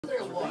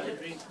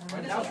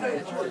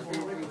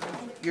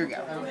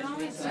Yugioh.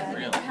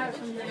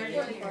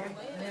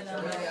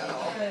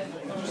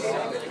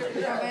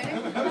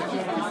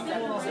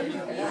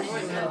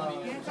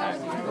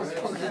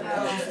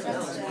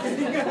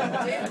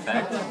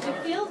 It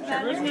feels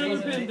better.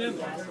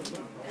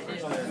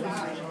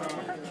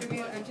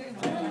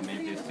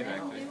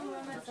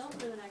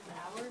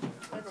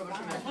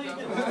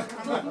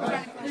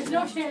 There's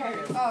no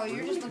shares. Oh,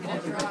 you're just looking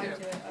at drawing to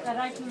it. That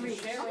I can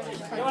reach.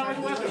 You want my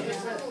weapon?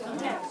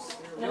 Yes.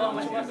 You want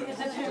my weapon?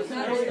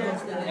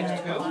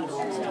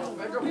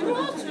 You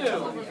want to?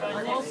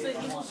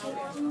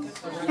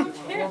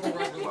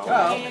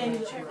 Well,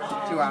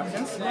 two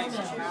options.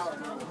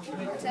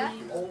 What's that?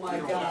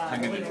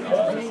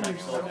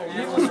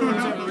 Evilswarms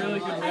have a really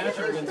good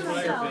matchup against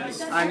Fireface.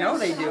 I know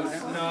they do.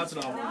 No, it's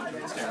not.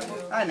 It's terrible.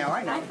 I know.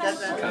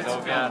 Because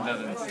Ovion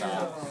doesn't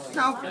stop.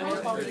 No.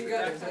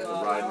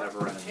 Ride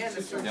never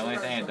ends. The only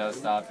thing it does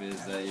stop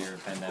is your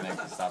pandemic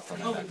stops on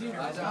the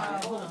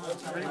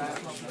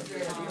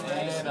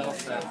And I'll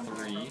set 3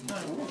 for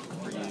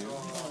you.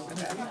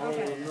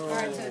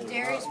 Alright, so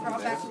Darius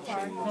brought back the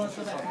card.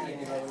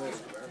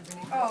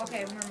 Oh,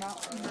 okay, Mermello?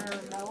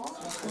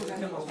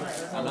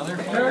 Another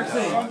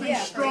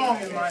Yeah. Strong. I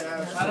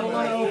don't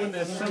want to open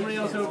this. Somebody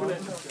else open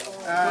it.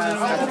 I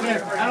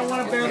don't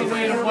want to bear the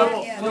weight of what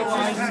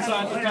lies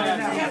inside the pack.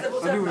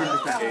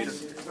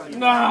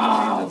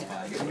 No!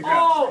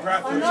 Oh!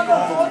 Another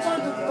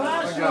all-time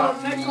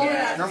Thrasher! Did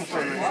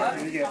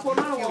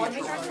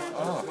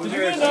you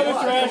get another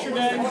Thrasher,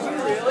 gang?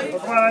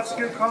 Wow, that's a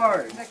good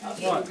card.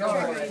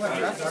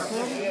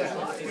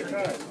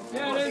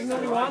 Yeah, it is.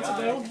 Nobody wants it,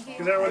 though.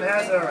 Because everyone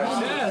has that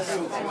right. Yes.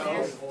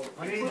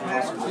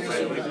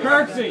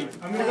 Kirksey!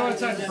 I'm going to go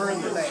inside and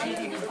burn this.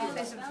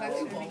 Offensive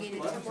effects are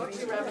negated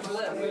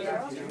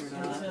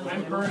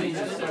I'm burning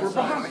this.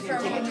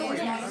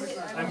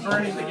 I'm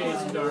burning the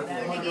gates of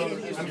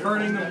darkness. I'm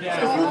burning them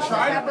down.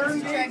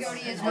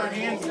 Tragodia's not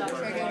handy.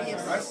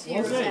 We'll see.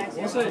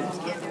 We'll see.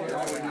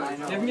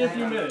 Give me a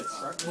few minutes.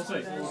 We'll see.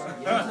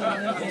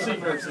 We'll see,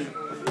 Kirksey.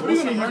 What are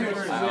you going to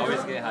use? I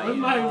always get high. With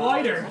my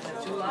lighter.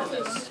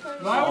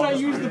 Why would I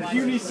use the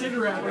puny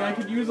cigarette when I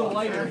could use a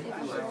lighter?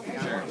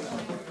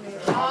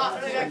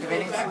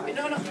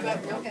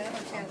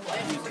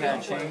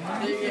 Catching.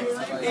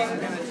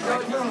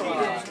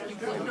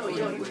 No, you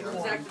don't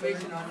use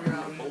activation on your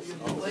own.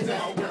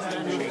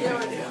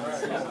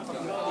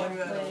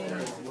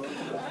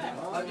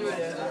 I'll do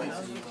it.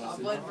 I'm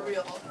playing for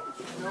real.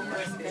 No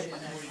mercy.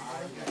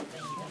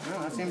 Oh,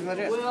 that seems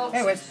legit.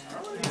 Anyways.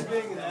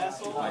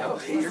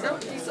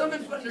 He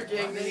summoned Thunder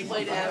King, then he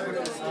played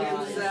Avernus. I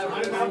don't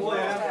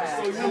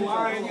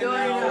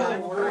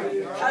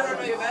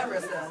know you've ever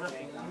said.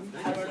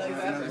 I don't know you've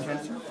ever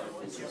said.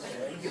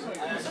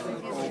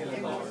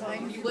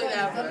 You played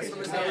Avernus.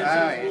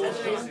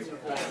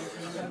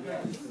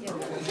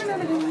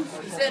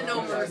 He said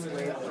no mercy.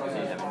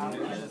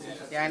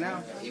 Yeah, I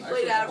know. He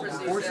played Avernus.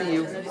 Forcing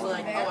you. And he's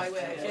like, oh, I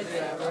can't do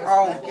Avernus.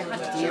 Oh,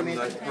 damn it.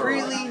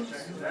 Really?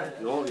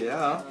 Oh,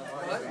 yeah.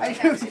 I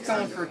was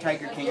going for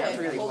Tiger King. I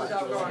really was.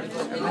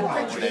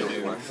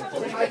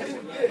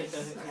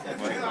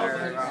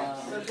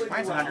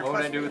 Mine's 100 What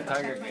would I do with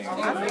Tiger King?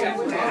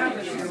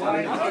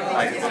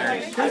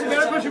 Here's a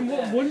better question.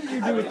 What wouldn't you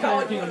do with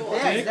Tiger King?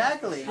 Yeah,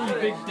 exactly. You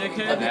big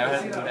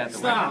dickhead.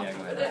 Stop.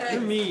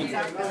 You're mean.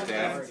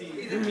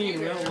 You're mean.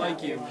 We don't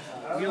like you.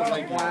 We don't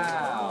like you.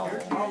 Wow.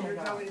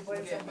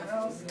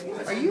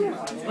 Are you?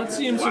 Let's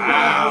see him survive.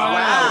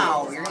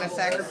 Wow. You're going to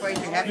sacrifice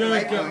your happy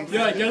life points.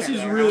 Yeah, I guess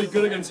he's really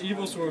good against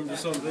Evilswarm or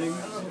something.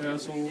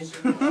 Assholes.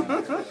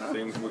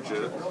 Seems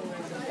legit.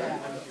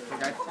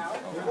 Guys,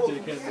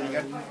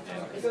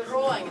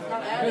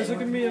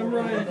 look at me. I'm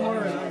Ryan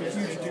Parr and I'm a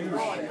huge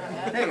douche.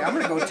 Hey, I'm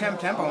going to go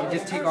tempo and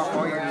just take off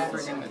all your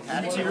freaking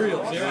attacks.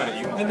 Materials,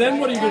 yeah. And then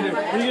what are you going to do?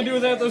 What are you going to do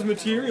without those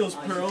materials,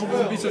 Pearl? You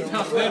won't be so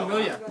tough then,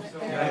 will you? I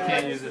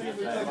can't use it as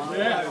that.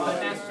 Yeah.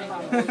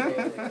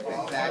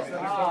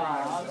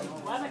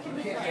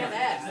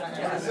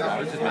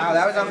 Exactly. Wow,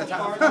 that was on the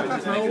top.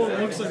 Pearl won't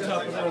look so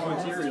tough with those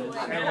materials.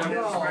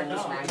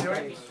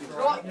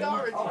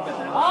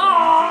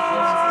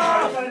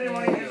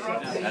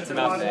 That's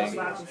enough, dang.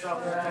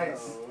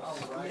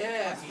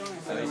 Yeah.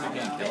 At least you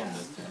can't kill him.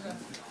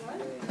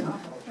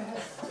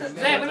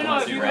 Zach, let me know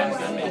if you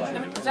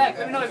Zach,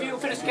 let me know if you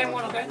finish game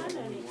 1, okay?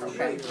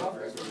 Okay.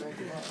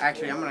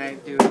 Actually, I'm going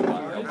to do...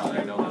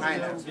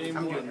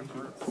 I'm doing it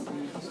for...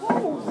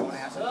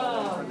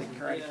 for the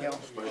karate kill.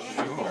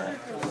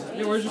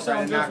 Yeah, where's your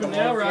sound judgment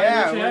now, Ryan?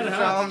 Yeah, Wish you had it, where's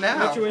huh? your now?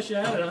 Bet you wish you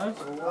had it, huh?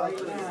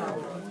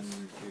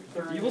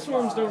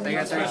 Evilswarms don't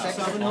need special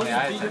summon. He'll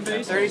just beat your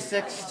base.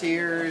 36 to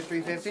your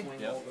 350?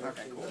 Yep.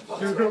 Okay, cool.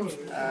 Here comes.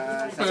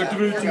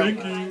 Activate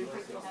Twinkie.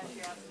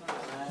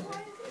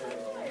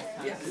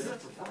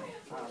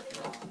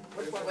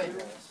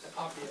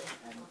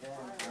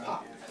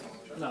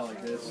 Not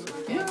like this.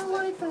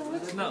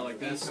 It's not like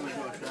this.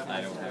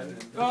 I don't have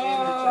it.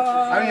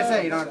 I was going to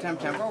say, you don't have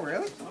tempo,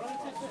 really?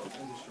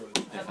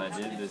 If I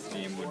did, this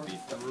game would be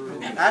through.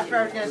 That's what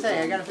I was going to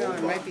say. I got a feeling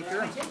it might be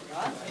through.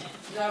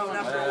 No,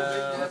 not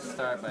for Let's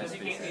start by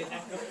spacing.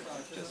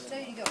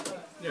 There you go.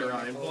 Yeah,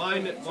 Ryan.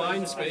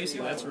 Blind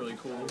spacing. That's really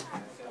cool.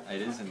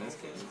 It is in this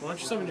case. Why don't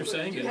you summon your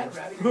Sangan?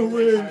 Oh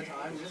wait.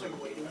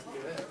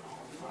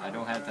 I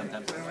don't have 10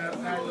 times.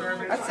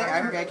 I'd say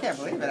I can't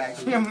believe it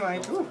actually. I'm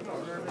like, ooh.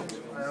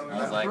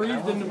 I was like,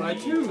 Breathed into my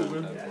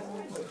tube.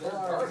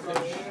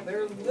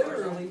 They're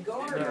literally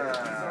garbage.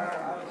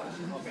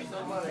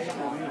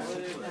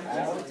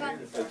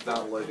 It's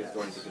not like it's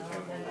going to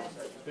contain.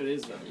 It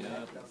is though.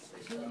 Yeah.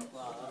 I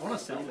want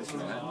to sell this.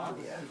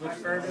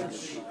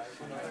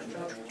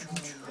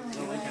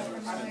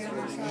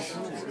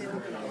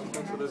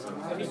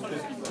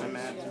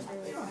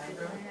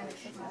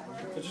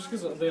 It's just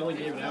because they only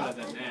gave it out at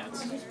that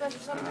Nats.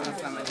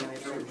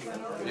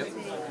 Yep.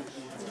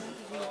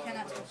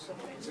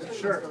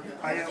 Sure.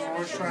 I am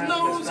always trying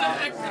No, to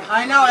Zach!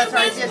 I know, that's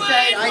what I just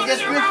said. I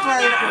just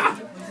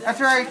whispered. That's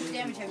right.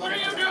 What are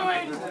you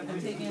doing?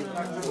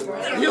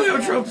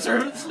 Heliotrope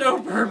serves no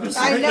purpose.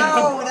 I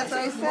know, that's what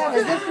I said.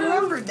 I just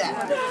remembered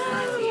that.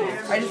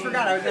 I just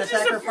forgot I was going to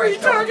sacrifice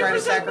Golem, trying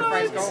to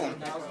sacrifice Golem.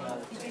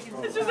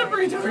 It's just a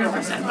free target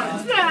for 7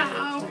 months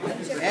now.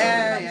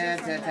 Yeah,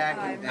 it's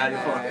attacking. Now you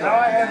fucked Now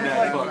I up. have Now you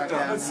like, fucked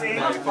up. let's see, Now you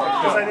because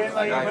fucked up. I didn't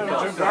like Now put you it in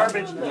fucked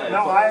garbage. up.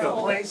 Now I have a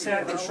place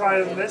set to try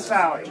to this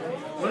valley.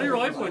 What are your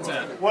life points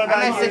at? What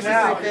I'm about at you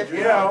now? 63.50.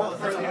 You know,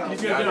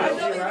 He's gonna do it.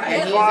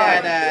 And he's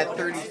at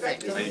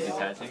 36. Are you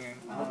detaching?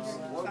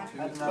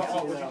 No,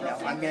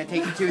 I'm going to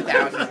take the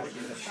 2,000.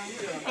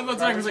 And the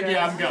Zach was like,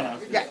 yeah, I'm gonna.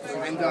 Yeah,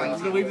 I'm going I'm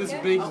gonna leave this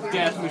big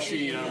death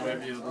machine on my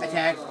view. to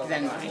attack,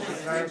 then mine.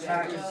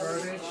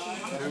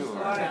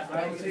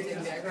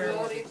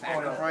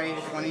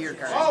 Sacrifice one of your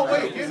cards. Oh,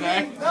 wait,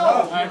 Zach,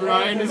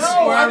 Ryan is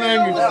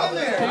squirming.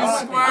 He's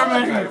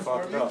squirming. Now you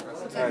fucked up.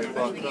 Now you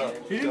fucked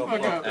up. He didn't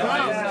fuck up.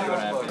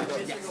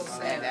 Yes,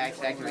 and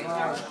activation.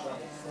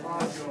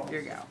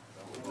 Here you go.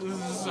 This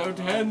is so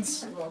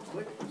tense.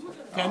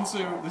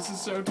 Tensu. This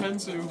is so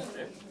tensu.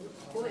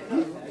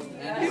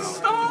 He's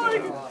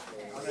stalling!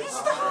 He's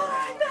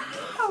stalling!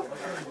 No!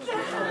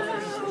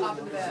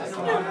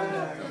 No!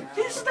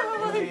 He's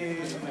stalling!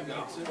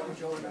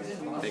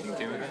 Taking 2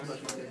 again?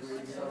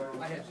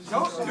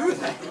 Don't do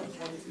that.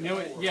 You know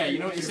what? Yeah, you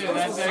know what you say to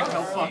that, Zach?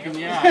 Hell fucking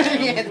yeah.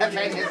 Yeah, that's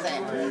what I was going to say.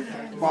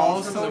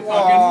 Balls to the fucking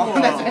wall. wall.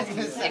 That's what I was going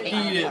to say.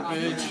 Eat it,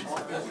 bitch.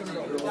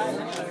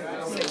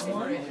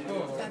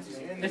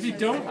 If you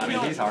don't I mean,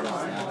 kill... he's hard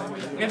on now.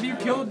 If you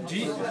killed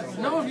G...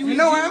 No, if you... You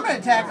know what? I'm going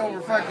to attack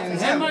over fucking him.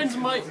 Landmines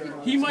might...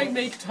 He might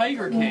make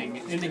Tiger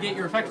King and negate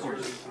your effect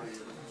force.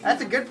 That's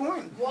a good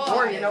point.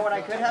 Or you know what I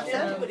could have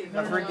said?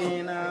 A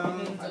freaking,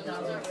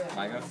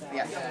 My go?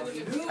 yes.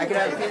 I could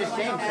have finished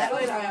James that.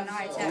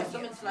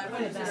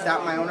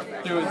 Stop my own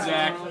effect. Do it,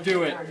 Zach.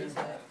 Do it.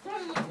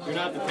 You're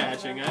not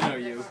detaching. I know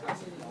you.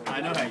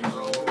 I know how you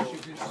roll.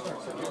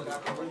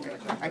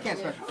 I can't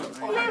special flip.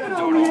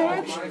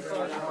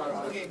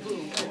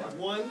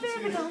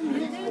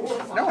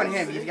 No one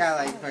him. He's got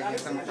like fucking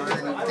some burn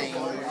thing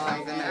or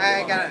something.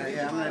 I got it.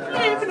 Yeah, I'm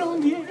gonna draw.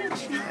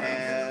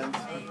 And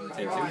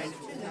Take 2.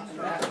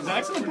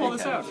 Zach's gonna pull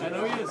this out. I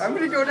know he is. I'm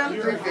gonna go down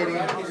 350.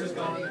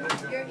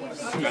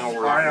 Now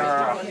we're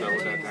on. So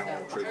we're done now.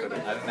 We're I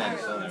haven't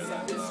managed to there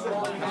though.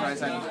 That's what I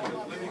said.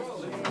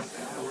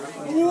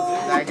 Is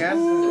that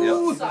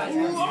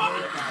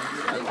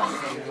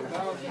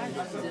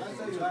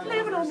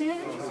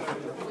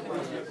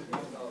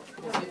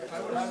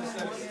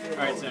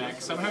Alright,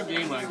 Zach. Somehow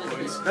gain life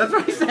points. That's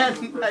what I said. I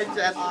just,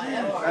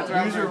 that's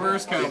what Use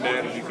reverse good. combo.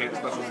 Damage, you can't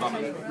special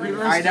summon.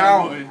 Reverse I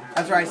combo. know.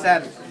 That's what I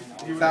said.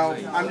 So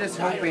I'm just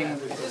hoping.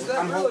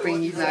 I'm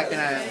hoping he's not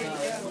gonna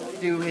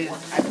do his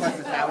plus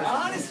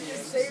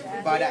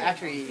 1,000. But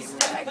actually,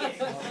 shit, I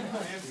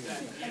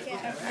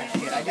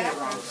did it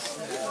wrong.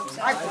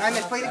 I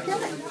misplayed a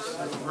killing.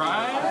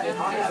 Right?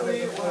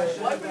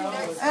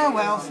 Oh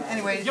well.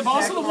 Anyway. Get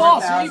balls to the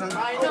wall, sweet.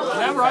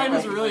 That Ryan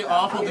is a really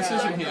awful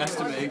decision he has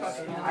to make.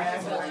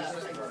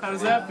 How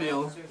does that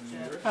feel?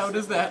 How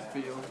does that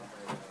feel?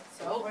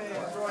 I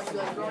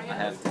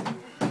have to.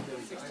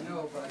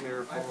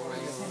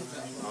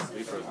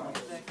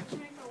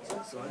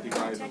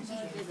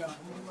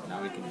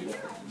 Now we can do it.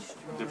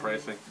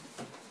 Depressing.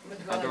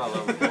 I'll draw a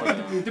level 4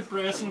 though.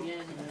 Depressing.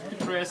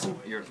 Depressing.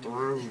 You're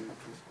through. You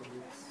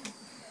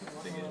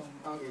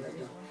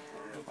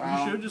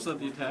should have just let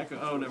the attack go.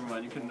 Oh, never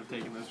mind. You couldn't have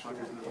taken those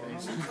fuckers in the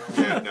face.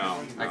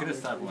 No. I could have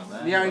stopped one of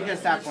that. Yeah, you could have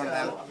stopped one of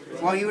them.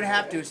 Well, you would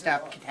have to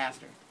stop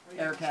Catastor.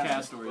 Air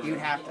Castor, yeah. You'd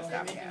have to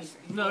stop Caster.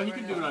 No, you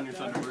can do it on your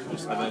Thunderbird.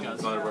 Just And then because.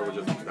 Thunderbird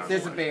would just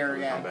Disappear,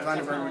 yeah.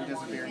 Thunderbird would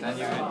disappear. Then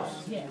you would,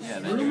 yeah,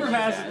 then you Rumor would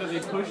has it that they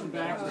pushed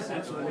back the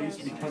set release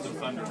because of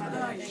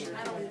Thunderbird.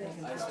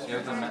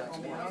 There's a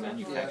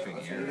manufacturing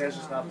error.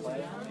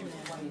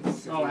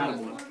 Oh, I had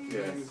one.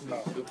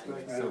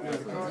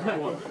 I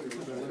won.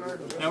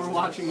 Now we're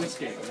watching this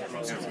game.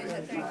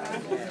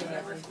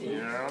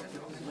 Yeah.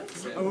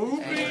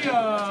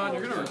 Obion!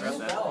 You're gonna regret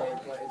that.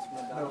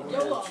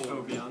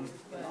 Obion.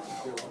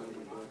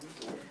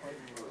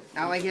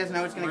 Not like he doesn't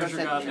know it's gonna Where's go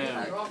your god set.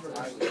 now?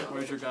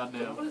 Where's your god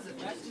now?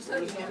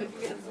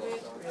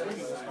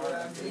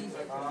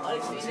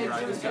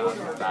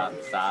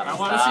 I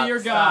want to see your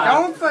god.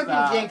 Don't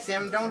fucking jinx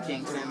him. Don't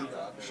jinx him.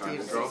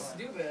 Jesus.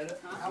 Stupid.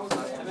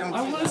 Don't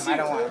I want to jinx see. him. I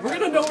don't want it. We're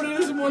gonna know what it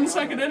is in 1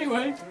 second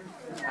anyway.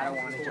 I don't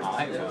want it.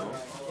 I will.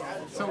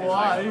 So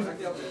why?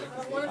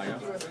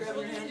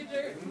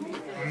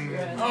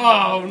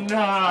 Oh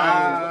no!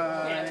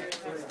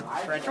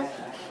 Rachel?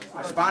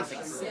 Responsing.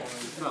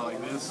 Not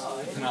like this.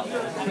 No.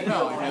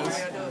 Not like this.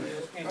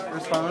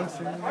 Response.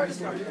 No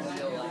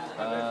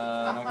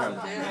problem.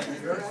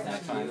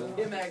 That's fine.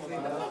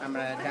 I'm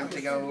gonna attempt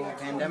to go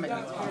pandemic.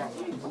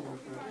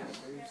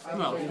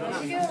 No.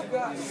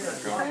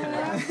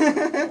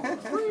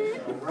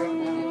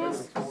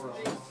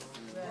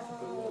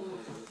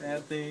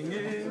 That thing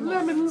is.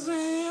 Lemon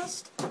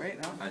zest.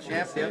 Wait, no. I should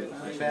Yep, have yep.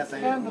 saved Bad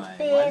thing. Why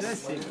did I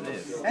save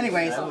this?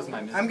 Anyways, That was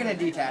my mistake. I'm gonna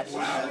detach.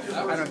 I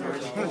don't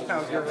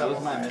care. That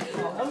was my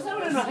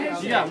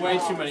mistake. You got way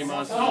too many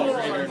monsters. Oh,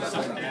 greater than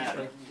something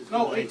bad.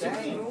 No, that's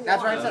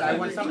right. I said I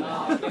want some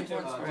of that.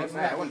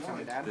 Yeah, I want some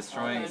of that.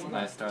 Destroying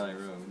my Starlight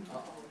Road.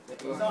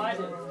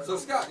 So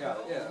Scott, yeah.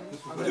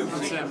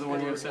 Is that the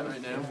one you have set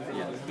right now?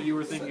 Yeah. But you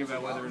were thinking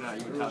about whether or not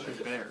you would top his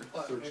bear,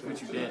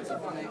 which you did. Go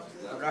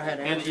ahead.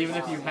 And even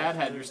if you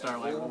had your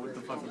Starlight, what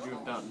the fuck would you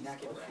have done?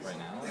 Right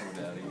now, I would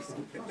at least.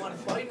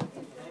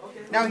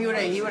 No,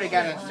 he would have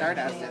gotten a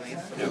Stardust at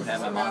least. I would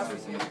have my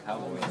monsters and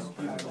cowboys.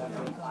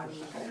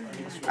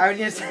 I would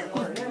just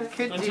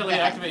could Until do he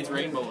that. activates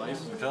Rainbow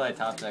Life. Until I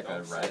top deck,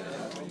 I'd ride it.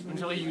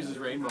 Until he uses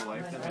Rainbow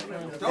Life.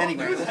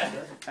 Anyways,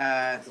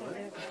 I'll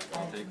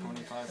take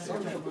 25.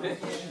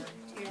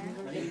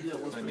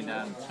 Let me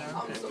down.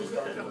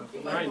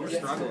 Alright, you're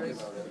struggling.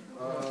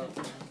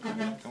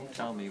 Don't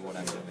tell me what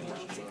I'm doing.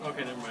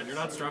 Okay, never mind. You're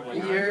not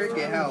struggling.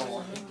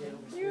 Yugioh.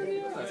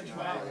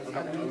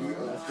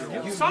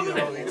 You summon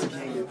it!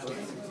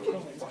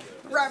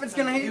 Rabbit's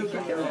gonna hate you.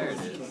 There it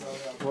is.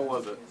 What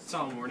was it?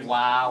 Solemn warning.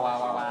 Wow, wow,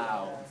 wow,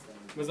 wow.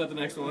 Was that the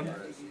next one?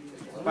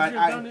 But You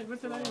have done it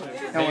with it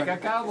anyway. Make a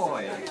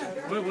cowboy.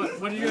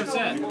 What did you have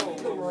said?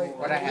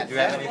 what I had Do you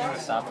have said, anything to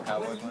stop a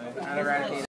cowboy playing? I'd eradicate